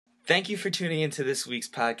Thank you for tuning into this week's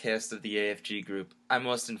podcast of the AFG Group. I'm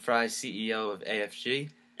Austin Fry, CEO of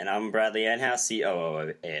AFG. And I'm Bradley Anhouse, COO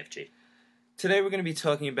of AFG. Today we're going to be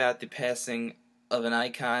talking about the passing of an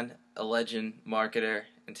icon, a legend, marketer,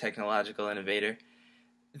 and technological innovator.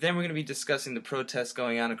 Then we're going to be discussing the protests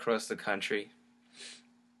going on across the country.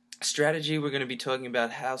 Strategy, we're going to be talking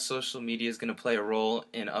about how social media is going to play a role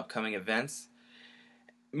in upcoming events.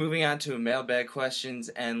 Moving on to mailbag questions,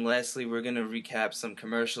 and lastly, we're going to recap some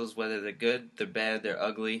commercials, whether they're good, they're bad, they're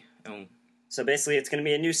ugly. So basically, it's going to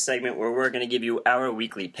be a new segment where we're going to give you our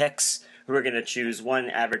weekly picks. We're going to choose one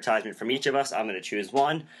advertisement from each of us. I'm going to choose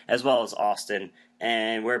one, as well as Austin,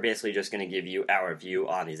 and we're basically just going to give you our view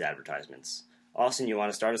on these advertisements. Austin, you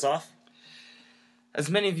want to start us off? As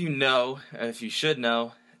many of you know, if you should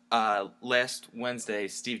know, last Wednesday,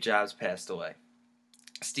 Steve Jobs passed away.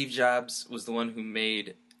 Steve Jobs was the one who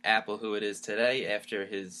made Apple who it is today. After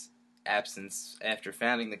his absence, after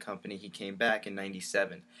founding the company, he came back in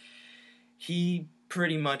 1997. He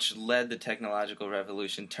pretty much led the technological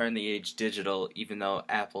revolution, turned the age digital, even though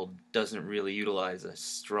Apple doesn't really utilize a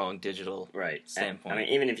strong digital standpoint. I mean,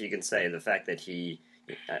 even if you can say the fact that he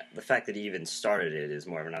even started it is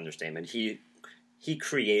more of an understatement. He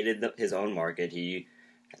created his own market. He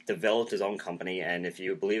developed his own company, and if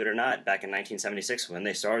you believe it or not, back in 1976 when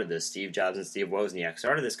they started this, Steve Jobs and Steve Wozniak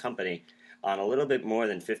started this company on a little bit more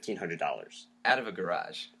than $1,500 out of a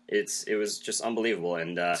garage. It was just unbelievable,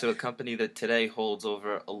 and to a company that today holds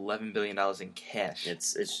over $11 billion in cash.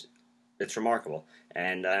 It's remarkable.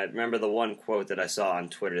 And I remember the one quote that I saw on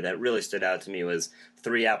Twitter that really stood out to me was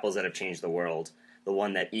 3 apples that have changed the world. The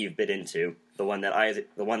one that Eve bit into, the one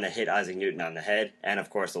that hit Isaac Newton on the head, and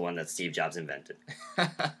of course the one that Steve Jobs invented.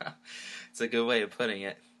 It's a good way of putting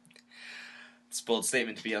it. It's a bold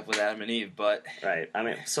statement to be up with Adam and Eve, but... Right. I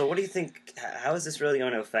mean, so what do you think, how is this really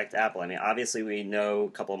going to affect Apple? I mean, obviously we know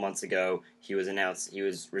a couple of months ago he was announced he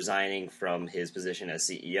was resigning from his position as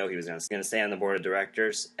CEO. He was going to stay on the board of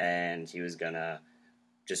directors, and he was going to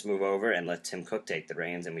just move over and let Tim Cook take the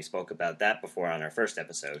reins, and we spoke about that before on our first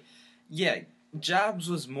episode. Yeah, Jobs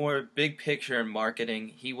was more big picture in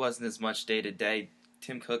marketing. He wasn't as much day-to-day.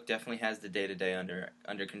 Tim Cook definitely has the day-to-day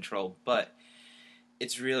under control, but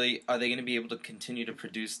it's really, are they going to be able to continue to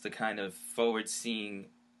produce the kind of forward-seeing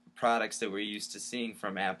products that we're used to seeing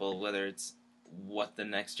from Apple, whether it's what the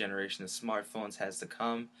next generation of smartphones has to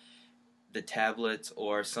come, the tablets,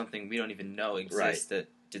 or something we don't even know exists. Right.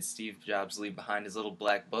 Did Steve Jobs leave behind his little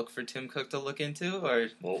black book for Tim Cook to look into, or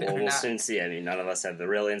we'll soon see. I mean, none of us have the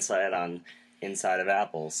real insight on inside of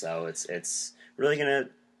Apple, so it's really going to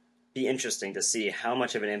be interesting to see how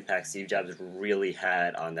much of an impact Steve Jobs really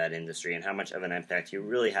had on that industry and how much of an impact he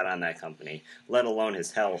really had on that company, let alone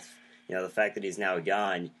his health. You know, the fact that he's now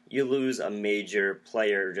gone, you lose a major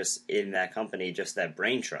player just in that company, just that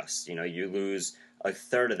brain trust. You know, you lose a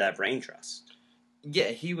third of that brain trust. Yeah,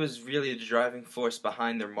 he was really the driving force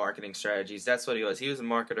behind their marketing strategies. That's what he was. He was a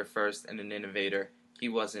marketer first and an innovator. He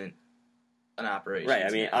wasn't an operations Right, I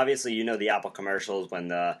mean, man. Obviously, you know the Apple commercials when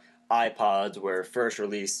the iPods were first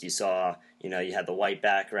released. You saw, you had the white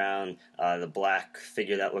background, the black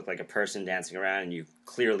figure that looked like a person dancing around, and you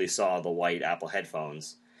clearly saw the white Apple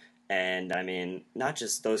headphones. And, I mean, not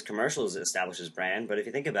just those commercials established his brand, but if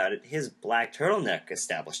you think about it, his black turtleneck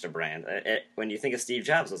established a brand. When you think of Steve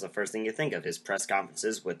Jobs, what's the first thing you think of? His press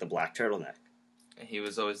conferences with the black turtleneck. He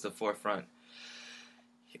was always the forefront.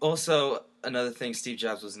 Also, another thing Steve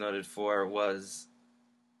Jobs was noted for was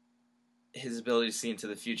his ability to see into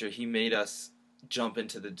the future. He made us jump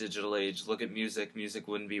into the digital age. Look at music. Music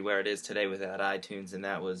wouldn't be where it is today without iTunes, and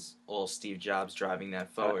that was all Steve Jobs driving that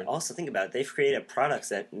forward. Also, think about it. They've created products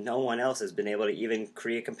that no one else has been able to even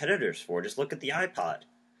create competitors for. Just look at the iPod.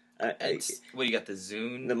 You got the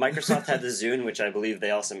Zune? The Microsoft had the Zune, which I believe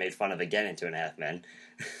they also made fun of again in 2.5 Men.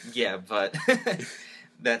 Yeah, but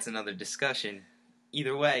that's another discussion.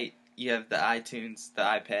 Either way, you have the iTunes, the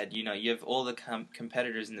iPad, you have all the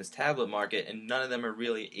competitors in this tablet market, and none of them are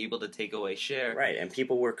really able to take away share. Right, and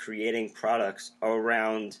people were creating products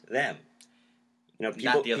around them. Not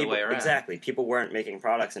the other way around. Exactly. People weren't making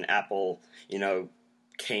products, and Apple,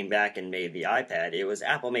 came back and made the iPad. It was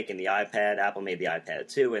Apple making the iPad, Apple made the iPad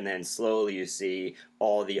 2, and then slowly you see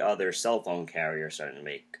all the other cell phone carriers starting to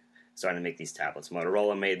make these tablets.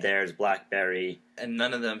 Motorola made theirs, BlackBerry. And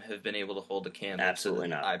none of them have been able to hold a candle Absolutely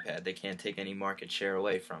to the not. iPad. They can't take any market share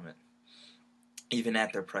away from it, even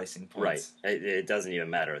at their pricing Right. points. It doesn't even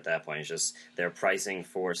matter at that point. It's just they're pricing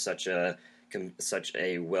for such a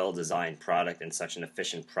well-designed product and such an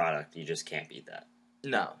efficient product. You just can't beat that.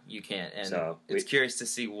 No, you can't. And it's curious to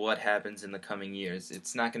see what happens in the coming years.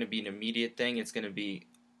 It's not going to be an immediate thing. It's going to be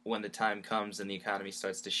when the time comes and the economy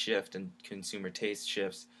starts to shift and consumer taste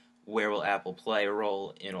shifts, where will Apple play a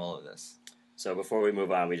role in all of this? So before we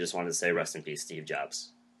move on, we just wanted to say rest in peace, Steve Jobs.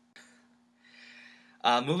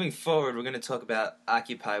 Moving forward, we're going to talk about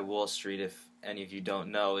Occupy Wall Street. If any of you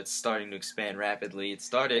don't know, it's starting to expand rapidly. It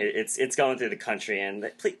started. It's going through the country,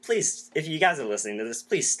 and please, if you guys are listening to this,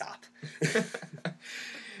 please stop.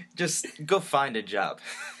 Just go find a job.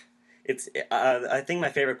 I think my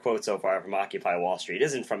favorite quote so far from Occupy Wall Street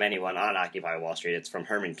isn't from anyone on Occupy Wall Street. It's from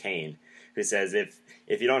Herman Cain, who says,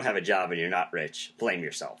 if you don't have a job and you're not rich, blame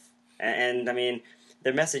yourself. And I mean,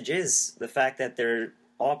 their message is the fact that they're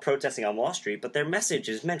all protesting on Wall Street, but their message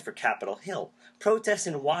is meant for Capitol Hill. Protest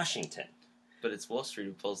in Washington. But it's Wall Street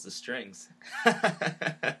who pulls the strings.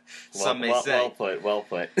 Some may say. Well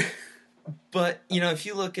put. But, if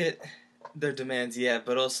you look at their demands,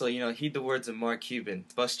 but also, heed the words of Mark Cuban.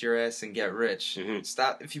 Bust your ass and get rich. Mm-hmm.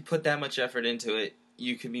 Stop. If you put that much effort into it,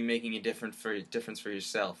 you could be making a difference for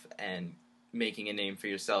yourself and making a name for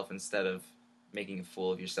yourself instead of making a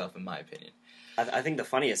fool of yourself, in my opinion. I think the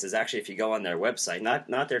funniest is actually if you go on their website,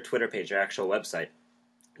 not their Twitter page, their actual website,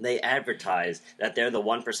 they advertise that they're the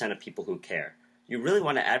 1% of people who care. You really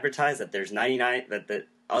want to advertise that there's 99, that the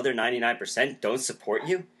other 99% don't support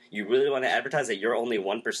you? You really want to advertise that you're only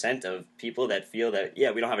 1% of people that feel that,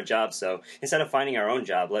 we don't have a job, so instead of finding our own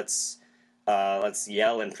job, let's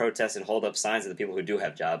yell and protest and hold up signs of the people who do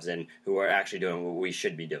have jobs and who are actually doing what we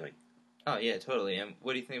should be doing. Oh, yeah, totally. And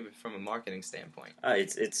what do you think of it from a marketing standpoint?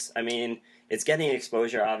 It's getting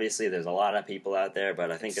exposure, obviously. There's a lot of people out there,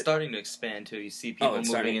 but I think it's starting to expand, too. You see people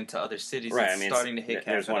moving into other cities. Right, it's starting to hit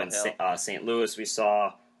Capitol Hill. There's one in St. Louis we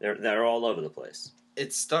saw. They're all over the place.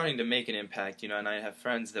 It's starting to make an impact, and I have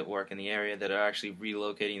friends that work in the area that are actually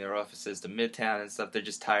relocating their offices to Midtown and stuff. They're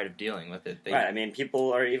just tired of dealing with it. Right, I mean,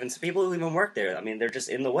 people who even work there, I mean, they're just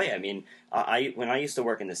in the way. I mean, when I used to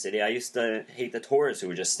work in the city, I used to hate the tourists who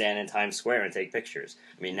would just stand in Times Square and take pictures.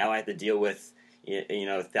 I mean, now I have to deal with,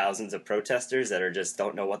 thousands of protesters that just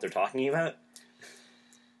don't know what they're talking about.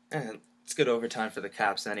 It's good overtime for the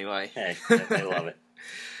cops anyway. Hey, they love it.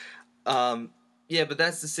 Yeah, but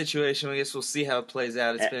that's the situation. I guess we'll see how it plays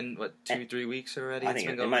out. It's been, 2-3 weeks already? I think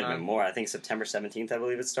it might have been more. I think September 17th, I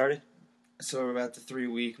believe it started. So we're about the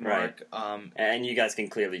 3-week mark. Right. And you guys can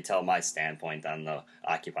clearly tell my standpoint on the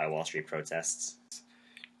Occupy Wall Street protests.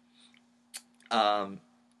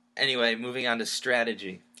 Anyway, moving on to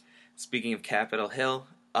strategy. Speaking of Capitol Hill,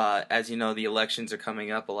 as you know, the elections are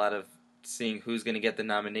coming up. A lot of seeing who's going to get the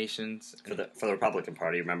nominations. For the Republican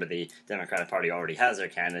Party. Remember, the Democratic Party already has their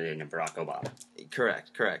candidate in Barack Obama.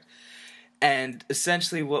 Correct. And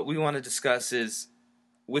essentially what we want to discuss is,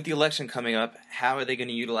 with the election coming up, how are they going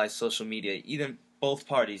to utilize social media? Either both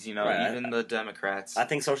parties, right. Even the Democrats. I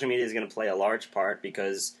think social media is going to play a large part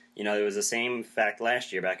because, it was the same fact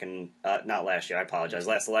last year, last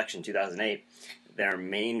election, 2008. Their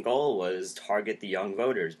main goal was target the young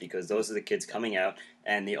voters because those are the kids coming out,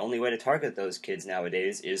 and the only way to target those kids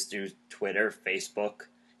nowadays is through Twitter, Facebook.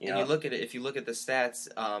 You look at it. If you look at the stats,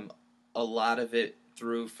 a lot of it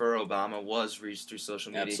for Obama was reached through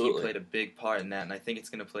social media. Absolutely. He played a big part in that, and I think it's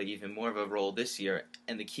going to play even more of a role this year.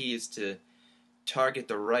 And the key is to target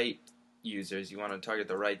the right users. You want to target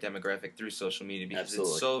the right demographic through social media because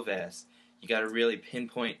Absolutely. It's so vast. You got to really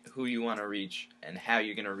pinpoint who you want to reach and how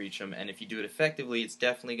you're going to reach them. And if you do it effectively, it's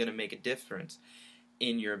definitely going to make a difference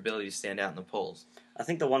in your ability to stand out in the polls. I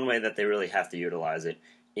think the one way that they really have to utilize it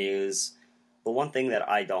is the one thing that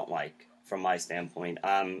I don't like from my standpoint.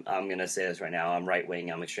 I'm going to say this right now. I'm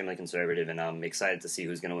right-wing. I'm extremely conservative, and I'm excited to see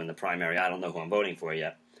who's going to win the primary. I don't know who I'm voting for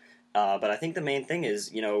yet. But I think the main thing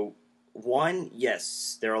is, one,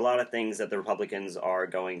 yes, there are a lot of things that the Republicans are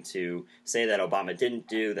going to say that Obama didn't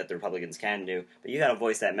do, that the Republicans can do, but you got to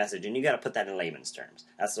voice that message, and you got to put that in layman's terms.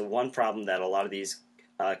 That's the one problem that a lot of these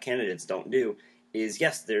candidates don't do, is,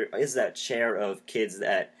 yes, there is that share of kids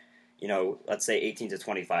that, let's say 18 to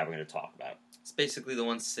 25 we're going to talk about. It's basically the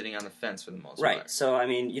ones sitting on the fence for the most part. Right, so, I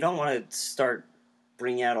mean, you don't want to start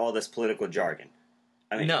bringing out all this political jargon.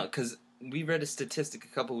 No, because we read a statistic a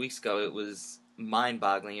couple weeks ago. It was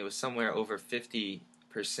mind-boggling. It was somewhere over 50%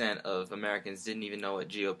 of Americans didn't even know what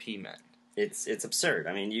GOP meant. It's absurd.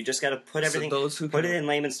 I mean, you just got to put everything, so put it in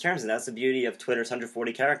layman's terms, and that's the beauty of Twitter's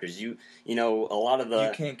 140 characters. You know, a lot of the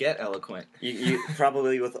you can't get eloquent. You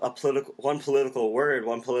probably with one political word,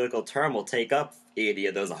 one political term will take up 80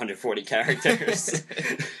 of those 140 characters.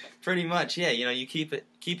 Pretty much, yeah. You keep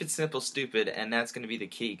it simple, stupid, and that's going to be the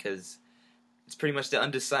key because it's pretty much the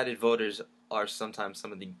undecided voters are sometimes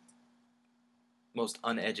some of the most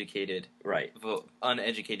uneducated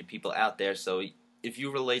uneducated people out there. So if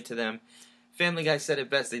you relate to them, Family Guy said it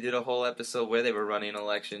best. They did a whole episode where they were running an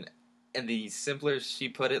election, and the simpler she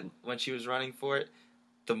put it when she was running for it,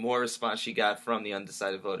 the more response she got from the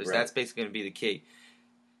undecided voters. Right. That's basically going to be the key.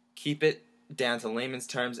 Keep it down to layman's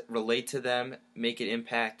terms, relate to them, make it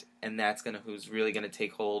impact, and that's who's really going to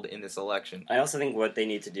take hold in this election. I also think what they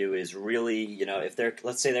need to do is really, if they're,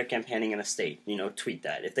 let's say they're campaigning in a state, tweet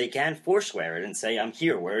that. If they can, Foursquare it and say, I'm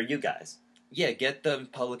here, where are you guys? Yeah, get the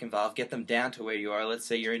public involved, get them down to where you are. Let's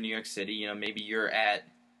say you're in New York City, maybe you're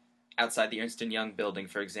outside the Ernst & Young building,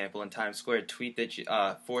 for example, in Times Square. Tweet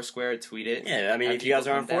that Foursquare, tweet it. Yeah, I mean, if you guys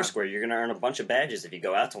are on Foursquare, you're going to earn a bunch of badges if you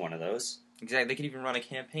go out to one of those. Exactly. They could even run a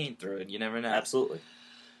campaign through it. You never know. Absolutely.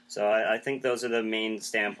 So I think those are the main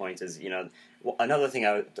standpoints. Is another thing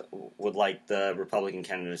I would like the Republican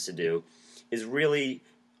candidates to do is really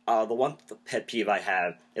the one pet peeve I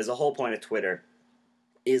have is the whole point of Twitter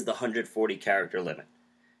is the 140 character limit.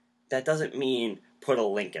 That doesn't mean put a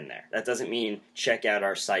link in there. That doesn't mean check out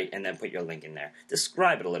our site and then put your link in there.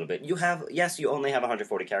 Describe it a little bit. You only have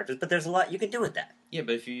 140 characters, but there's a lot you can do with that. Yeah,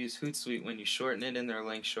 but if you use Hootsuite, when you shorten it in their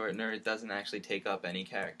link shortener, it doesn't actually take up any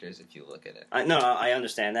characters if you look at it. I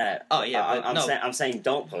understand that. Oh, yeah, I'm saying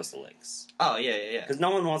don't post the links. Oh, yeah. Because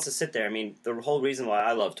no one wants to sit there. I mean, the whole reason why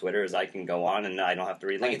I love Twitter is I can go on and I don't have to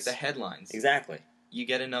read links. It's the headlines. Exactly. You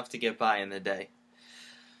get enough to get by in the day.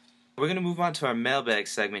 We're going to move on to our mailbag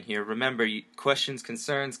segment here. Remember, questions,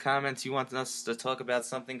 concerns, comments, you want us to talk about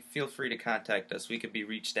something, feel free to contact us. We could be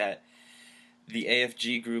reached at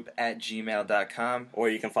theafggroup@gmail.com. Or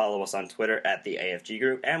you can follow us on Twitter at the AFG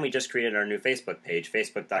Group. And we just created our new Facebook page,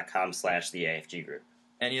 facebook.com/theafggroup.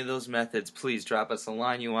 Any of those methods, please drop us a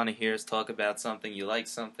line. You want to hear us talk about something, you like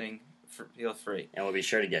something, feel free. And we'll be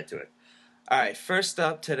sure to get to it. Alright, first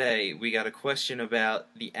up today, we got a question about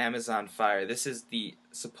the Amazon fire. This is the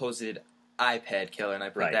supposed iPad killer, and I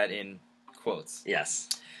put that in quotes. Yes.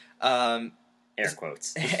 Air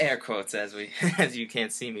quotes. Air quotes, as you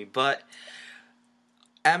can't see me. But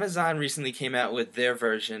Amazon recently came out with their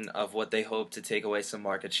version of what they hope to take away some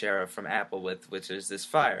market share from Apple with, which is this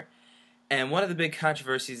fire. And one of the big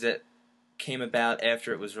controversies that came about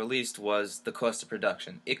after it was released was the cost of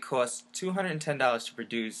production. It costs $210 to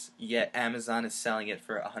produce, yet Amazon is selling it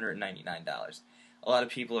for $199. A lot of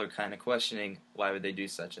people are kind of questioning why would they do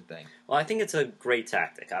such a thing. Well, I think it's a great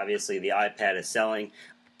tactic. Obviously, the iPad is selling,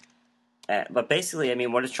 but basically, I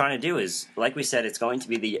mean, what it's trying to do is, like we said, it's going to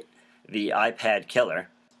be the iPad killer.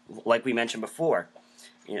 Like we mentioned before,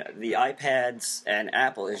 the iPads and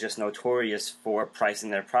Apple is just notorious for pricing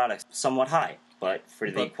their products somewhat high. But for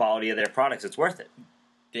the quality of their products, it's worth it.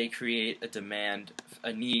 They create a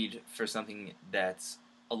need for something that's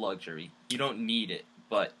a luxury. You don't need it,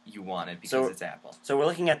 but you want it because it's Apple. So we're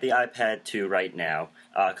looking at the iPad 2 right now,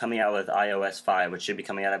 coming out with iOS 5, which should be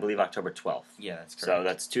coming out, I believe, October 12th. Yeah, that's correct. So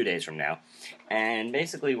that's 2 days from now. And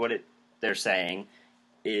basically what they're saying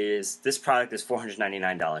is this product is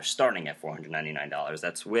 $499, starting at $499.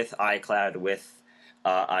 That's with iCloud, with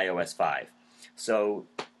iOS 5. So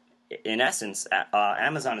in essence,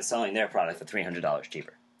 Amazon is selling their product for $300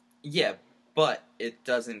 cheaper. Yeah, but it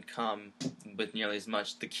doesn't come with nearly as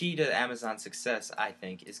much. The key to Amazon's success, I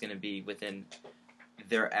think, is going to be within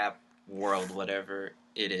their app world, whatever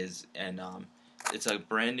it is. And it's a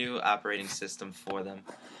brand new operating system for them.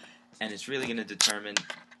 And it's really going to determine,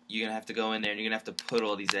 you're going to have to go in there and you're going to have to put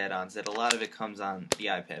all these add-ons. That a lot of it comes on the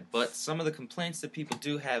iPad. But some of the complaints that people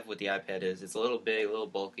do have with the iPad is it's a little big, a little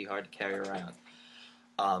bulky, hard to carry around.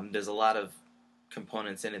 There's a lot of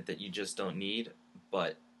components in it that you just don't need,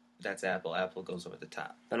 but that's Apple. Apple goes over the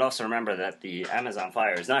top. But also remember that the Amazon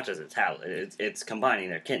Fire is not just a tablet; it's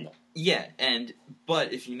combining their Kindle. Yeah,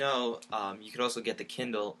 but if you know, you could also get the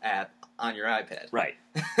Kindle app on your iPad. Right.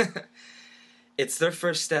 It's their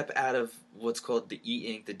first step out of what's called the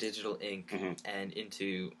e-ink, the digital ink, mm-hmm. and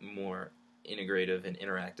into more integrative and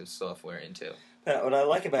interactive software into. What I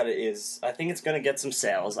like about it is I think it's going to get some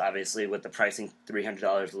sales, obviously, with the pricing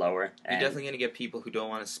 $300 lower. You're definitely going to get people who don't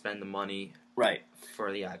want to spend the money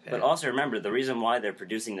for the iPad. But also remember, the reason why they're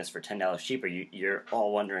producing this for $10 cheaper, you're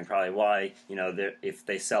all wondering probably why, if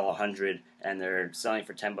they sell 100 and they're selling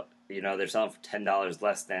for they're selling for $10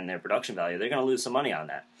 less than their production value, they're going to lose some money on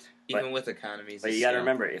that. Even with economies. But you got to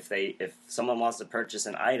remember, if someone wants to purchase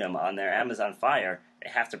an item on their Amazon Fire, they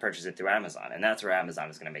have to purchase it through Amazon, and that's where Amazon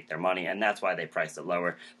is going to make their money, and that's why they priced it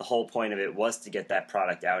lower. The whole point of it was to get that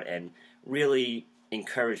product out and really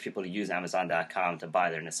encourage people to use Amazon.com to buy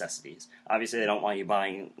their necessities. Obviously, they don't want you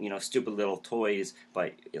buying, stupid little toys,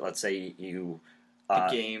 but let's say you...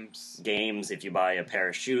 games, if you buy a pair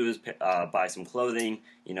of shoes, buy some clothing,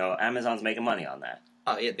 Amazon's making money on that.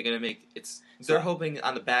 Oh, yeah, they're going to make... They're hoping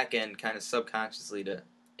on the back end, kind of subconsciously, to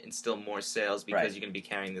instill more sales because Right. you're going to be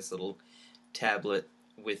carrying this little tablet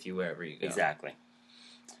with you wherever you go. Exactly.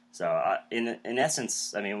 So, in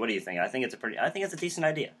essence, I mean, what do you think? I think it's a decent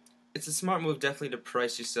idea. It's a smart move, definitely, to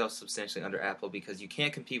price yourself substantially under Apple because you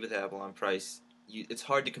can't compete with Apple on price. It's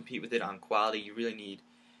hard to compete with it on quality. You really need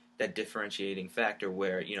that differentiating factor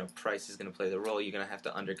where price is going to play the role. You're going to have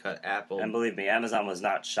to undercut Apple. And believe me, Amazon was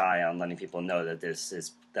not shy on letting people know that this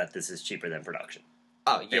is cheaper than production.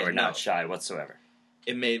 Oh yeah, They were not shy whatsoever.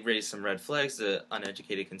 It may raise some red flags to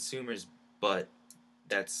uneducated consumers, but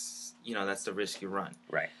that's the risk you run.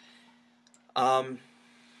 Right.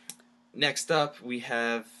 Next up, we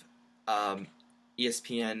have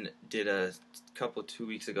ESPN did a couple 2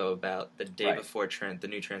 weeks ago about the day before the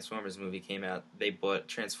new Transformers movie came out.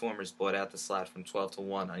 Transformers bought out the slot from 12 to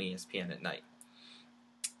 1 on ESPN at night.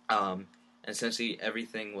 And essentially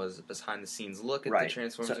everything was a behind the scenes look at the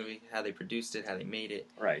Transformers movie, how they produced it, how they made it.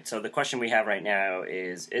 Right. So the question we have right now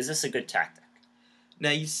is this a good tactic? Now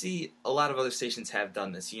you see a lot of other stations have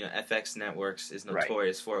done this. FX Networks is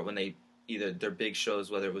notorious for it when they either their big shows,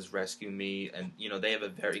 whether it was Rescue Me, and they have a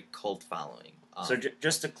very cult following. So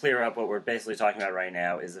just to clear up what we're basically talking about right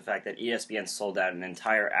now is the fact that ESPN sold out an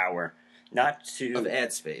entire hour, of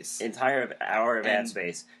ad space, ad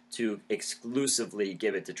space to exclusively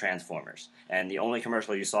give it to Transformers. And the only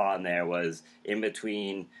commercial you saw on there was in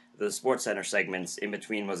between the SportsCenter segments. In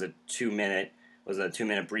between was a 2-minute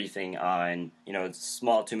briefing on, a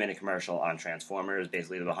small 2-minute commercial on Transformers,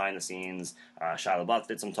 basically the behind the scenes. Shia LaBeouf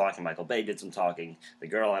did some talking, Michael Bay did some talking, the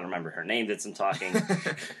girl, I don't remember her name, did some talking.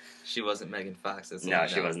 She wasn't Megan Fox. No,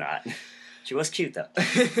 she was not. She was cute though.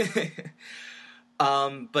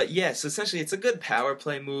 But yeah, so essentially it's a good power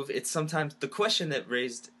play move. It's sometimes the question that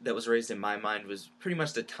was raised in my mind was pretty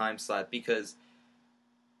much the time slot, because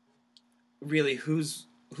really who's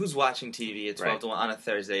watching TV at 12 to 1 on a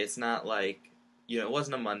Thursday? It's not like it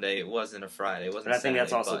wasn't a Monday, it wasn't a Friday, it wasn't. But I think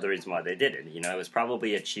that's also the reason why they did it. It was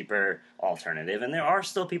probably a cheaper alternative, and there are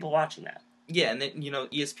still people watching that. Yeah, and then,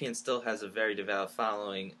 ESPN still has a very devout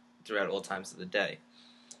following throughout all times of the day.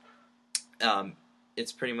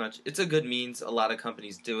 It's a good means. A lot of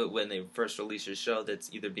companies do it when they first release a show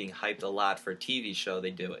that's either being hyped a lot for a TV show.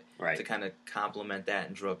 They do it to kind of complement that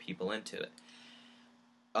and draw people into it.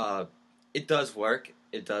 It does work.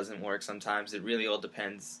 It doesn't work sometimes. It really all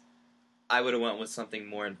depends. I would have went with something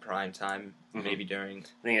more in prime time, maybe during.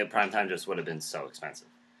 I think prime time just would have been so expensive,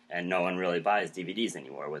 and no one really buys DVDs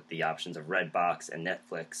anymore with the options of Redbox and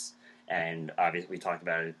Netflix. And obviously, we talked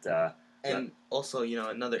about it. And also,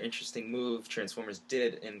 another interesting move Transformers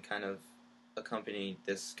did and kind of accompany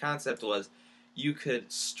this concept was you could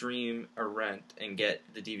stream or rent and get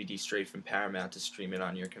the DVD straight from Paramount to stream it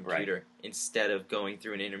on your computer instead of going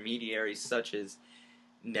through an intermediary such as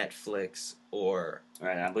Netflix or...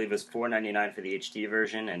 Right, I believe it was $4.99 for the HD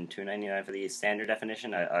version and $2.99 for the standard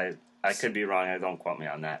definition. I could be wrong. Don't quote me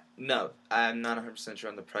on that. No, I'm not 100%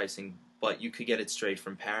 sure on the pricing, but you could get it straight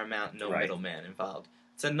from Paramount, no middleman involved.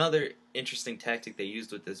 It's another interesting tactic they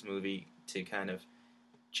used with this movie to kind of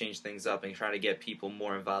change things up and try to get people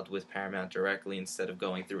more involved with Paramount directly instead of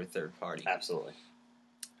going through a third party. Absolutely.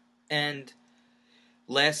 And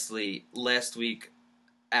lastly, last week,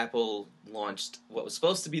 Apple launched what was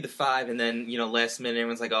supposed to be the 5, and then, last minute,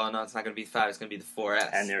 everyone's like, oh, no, it's not going to be the 5, it's going to be the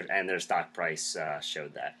 4S. And their stock price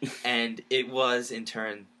showed that. And it was, in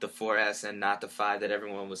turn, the 4S and not the 5 that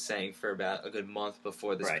everyone was saying for about a good month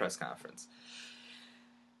before this press conference.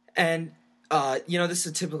 And, this is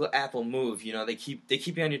a typical Apple move. They keep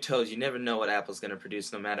you on your toes. You never know what Apple's going to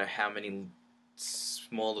produce, no matter how many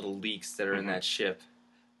small little leaks that are in that ship.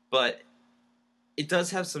 But it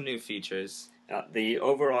does have some new features. The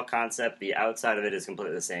overall concept, the outside of it is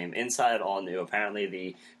completely the same. Inside, all new. Apparently,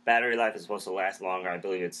 the battery life is supposed to last longer. I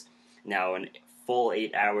believe it's now a full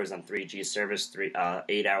 8 hours on 3G service,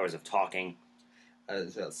 8 hours of talking.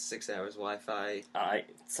 About 6 hours Wi-Fi.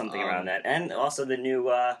 Something around that. And also the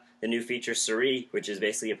new feature, Siri, which is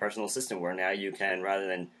basically a personal assistant where now you can, rather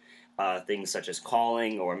than things such as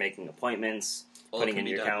calling or making appointments, putting in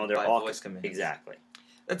your calendar, all voice commands. Exactly.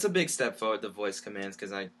 That's a big step forward, the voice commands,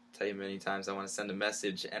 because I tell you many times I want to send a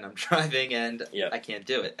message and I'm driving and I can't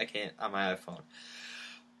do it. I can't on my iPhone.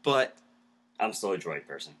 But I'm still a Droid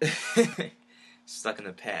person. Stuck in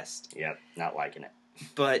the past. Yep, not liking it.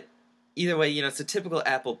 But either way, it's a typical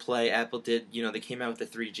Apple play. Apple did, they came out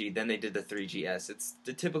with the 3G, then they did the 3GS. It's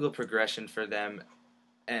the typical progression for them,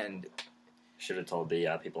 and... Should have told the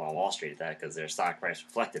people on Wall Street that, because their stock price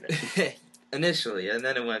reflected it. Initially, and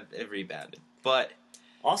then it rebounded. But...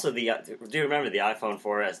 Also, do you remember the iPhone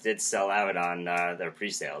 4S did sell out on their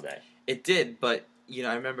pre-sale day? It did, but,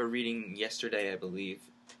 I remember reading yesterday, I believe,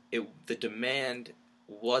 the demand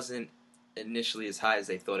wasn't initially as high as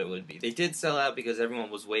they thought it would be. They did sell out because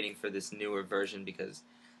everyone was waiting for this newer version because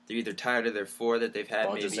they're either tired of their 4 that they've had.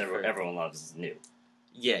 Well, maybe just everyone loves new.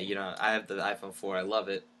 Yeah, I have the iPhone 4. I love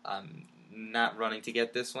it. I'm not running to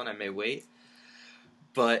get this one. I may wait.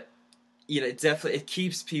 But, it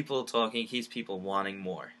keeps people talking. It keeps people wanting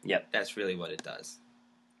more. Yep. That's really what it does.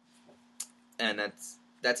 And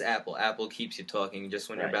that's Apple. Apple keeps you talking. Just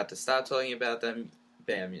when you're about to stop talking about them,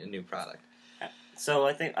 bam, a new product. So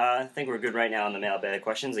I think we're good right now on the mailbag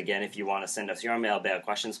questions. Again, if you want to send us your mailbag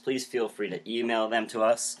questions, please feel free to email them to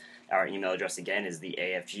us. Our email address again is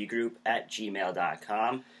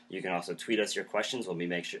theafggroup@gmail.com. You can also tweet us your questions. We'll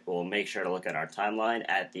make sure to look at our timeline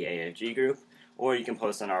at the AFG Group, or you can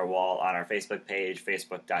post on our wall on our Facebook page,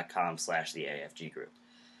 facebook.com/theafg Group.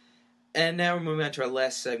 And now we're moving on to our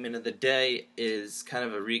last segment of the day. Is kind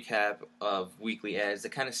of a recap of weekly ads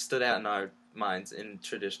that kind of stood out in our minds in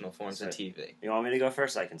traditional forms of TV. You want me to go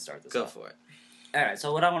first? I can start this. Go for it. All right,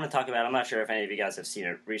 so what I want to talk about, I'm not sure if any of you guys have seen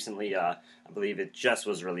it recently. I believe it just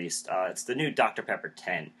was released. It's the new Dr. Pepper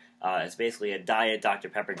 10. It's basically a diet Dr.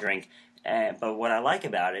 Pepper drink. But what I like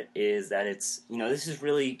about it is that it's, this is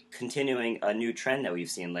really continuing a new trend that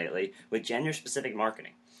we've seen lately with gender-specific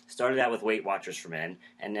marketing. Started out with Weight Watchers for men,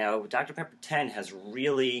 and now Dr. Pepper 10 has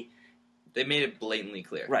really... They made it blatantly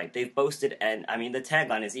clear. Right, they've boasted, and the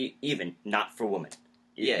tagline is even not for women.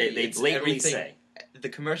 Yeah, they blatantly say. The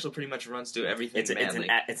commercial pretty much runs through everything manly.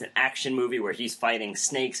 It's an action movie where he's fighting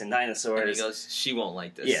snakes and dinosaurs. And he goes, she won't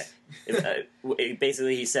like this. Yeah.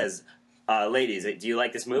 Basically, he says, ladies, do you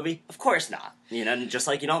like this movie? Of course not. Just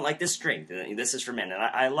like you don't like this drink. This is for men. And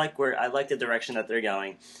I like the direction that they're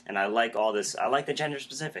going, and I like all this. I like the gender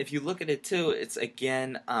specific. If you look at it, too, it's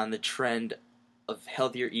again on the trend of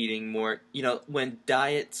healthier eating, more, when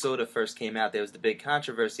diet soda first came out, there was the big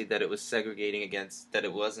controversy that it was segregating against, that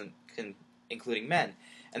it wasn't including men.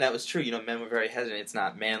 And that was true. Men were very hesitant. It's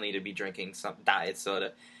not manly to be drinking some diet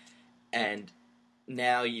soda. And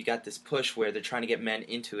now you got this push where they're trying to get men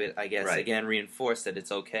into it, I guess. Right. Again, reinforce that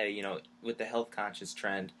it's okay. With the health conscious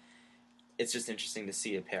trend, it's just interesting to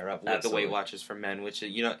see it pair up with the Weight Watchers for men, which,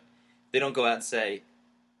 they don't go out and say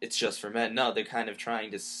it's just for men. No, they're kind of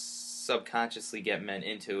trying to subconsciously get men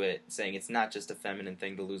into it, saying it's not just a feminine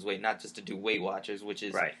thing to lose weight, not just to do Weight Watchers, which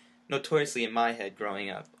is notoriously in my head growing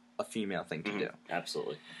up a female thing to do.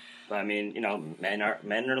 Absolutely. But men are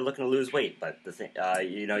looking to lose weight, but the thing,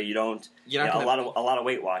 you don't. A lot of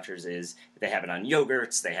Weight Watchers is they have it on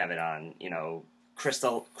yogurts, they have it on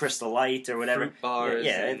Crystal Light or whatever. Fruit bars.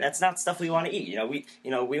 Yeah, that's not stuff we want to eat. We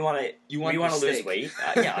want to lose weight.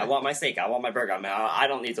 I want my steak. I want my burger. I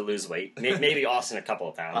don't need to lose weight. Maybe Austin a couple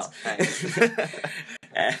of pounds. Oh, thanks.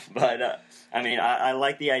 But I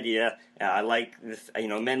like the idea. I like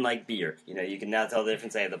men like beer. You can now tell the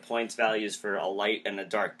difference. They have the points values for a light and a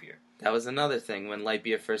dark beer. That was another thing. When light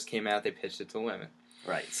beer first came out, they pitched it to women.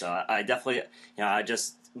 Right. So I definitely,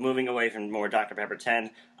 moving away from more Dr. Pepper 10,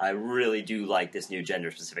 I really do like this new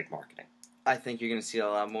gender-specific marketing. I think you're going to see a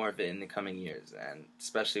lot more of it in the coming years, and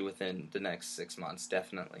especially within the next 6 months,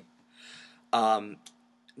 definitely.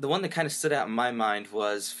 The one that kind of stood out in my mind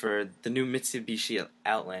was for the new Mitsubishi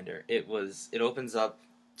Outlander. It opens up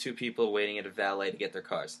 2 people waiting at a valet to get their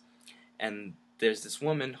cars. And there's this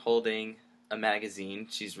woman holding a magazine.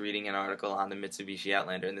 She's reading an article on the Mitsubishi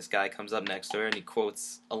Outlander, and this guy comes up next to her, and he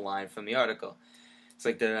quotes a line from the article. It's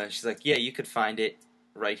like she's like, yeah, you could find it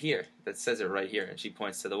right here. That says it right here. And she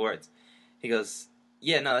points to the words. He goes,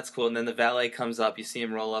 yeah, no, that's cool. And then the valet comes up. You see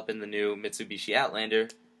him roll up in the new Mitsubishi Outlander.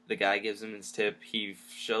 The guy gives him his tip. He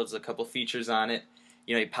shows a couple features on it.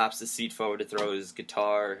 He pops the seat forward to throw his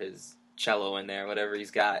guitar, his cello in there, whatever he's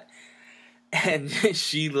got. And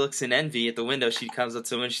she looks in envy at the window. She comes up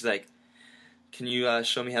to him and she's like, can you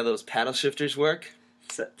show me how those paddle shifters work?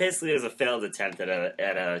 So basically, it was a failed attempt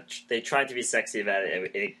they tried to be sexy about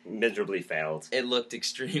it. It miserably failed. It looked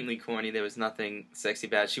extremely corny. There was nothing sexy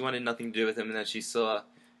about it. She wanted nothing to do with him, and then she saw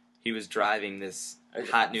he was driving this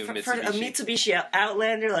hot new Mitsubishi. For a Mitsubishi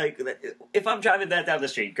Outlander, if I'm driving that down the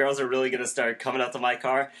street, girls are really going to start coming up to my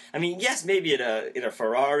car. Yes, maybe in a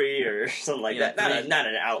Ferrari or something like that. Not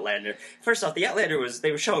an Outlander. First off, the Outlander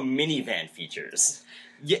they were showing minivan features.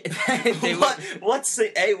 Yeah, what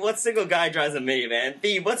single guy drives a minivan?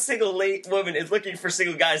 B, what single late woman is looking for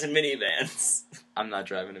single guys in minivans? I'm not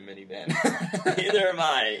driving a minivan. Neither am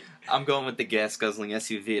I. I'm going with the gas guzzling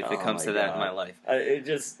SUV if it comes to that in my life.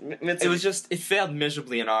 It failed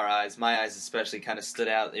miserably in our eyes. My eyes especially kind of stood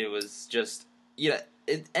out. It was just,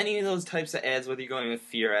 any of those types of ads, whether you're going with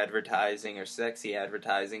fear advertising or sexy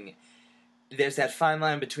advertising, there's that fine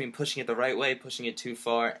line between pushing it the right way, pushing it too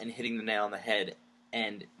far, and hitting the nail on the head.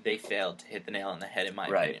 and they failed to hit the nail on the head, in my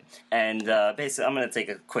Right. opinion. And basically, I'm going to take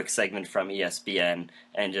a quick segment from ESPN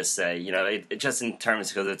and just say, it just in terms,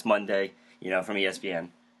 because it's Monday, from ESPN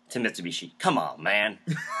to Mitsubishi. Come on, man.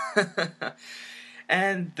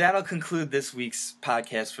 And that'll conclude this week's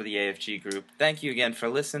podcast for the AFG Group. Thank you again for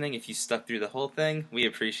listening. If you stuck through the whole thing, we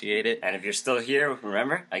appreciate it. And if you're still here,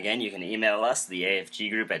 remember, again, you can email us,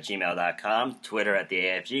 theafggroup@gmail.com, Twitter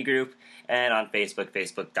 @theafggroup, and on Facebook,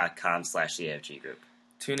 facebook.com/theafggroup.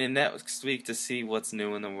 Tune in next week to see what's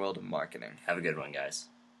new in the world of marketing. Have a good one, guys.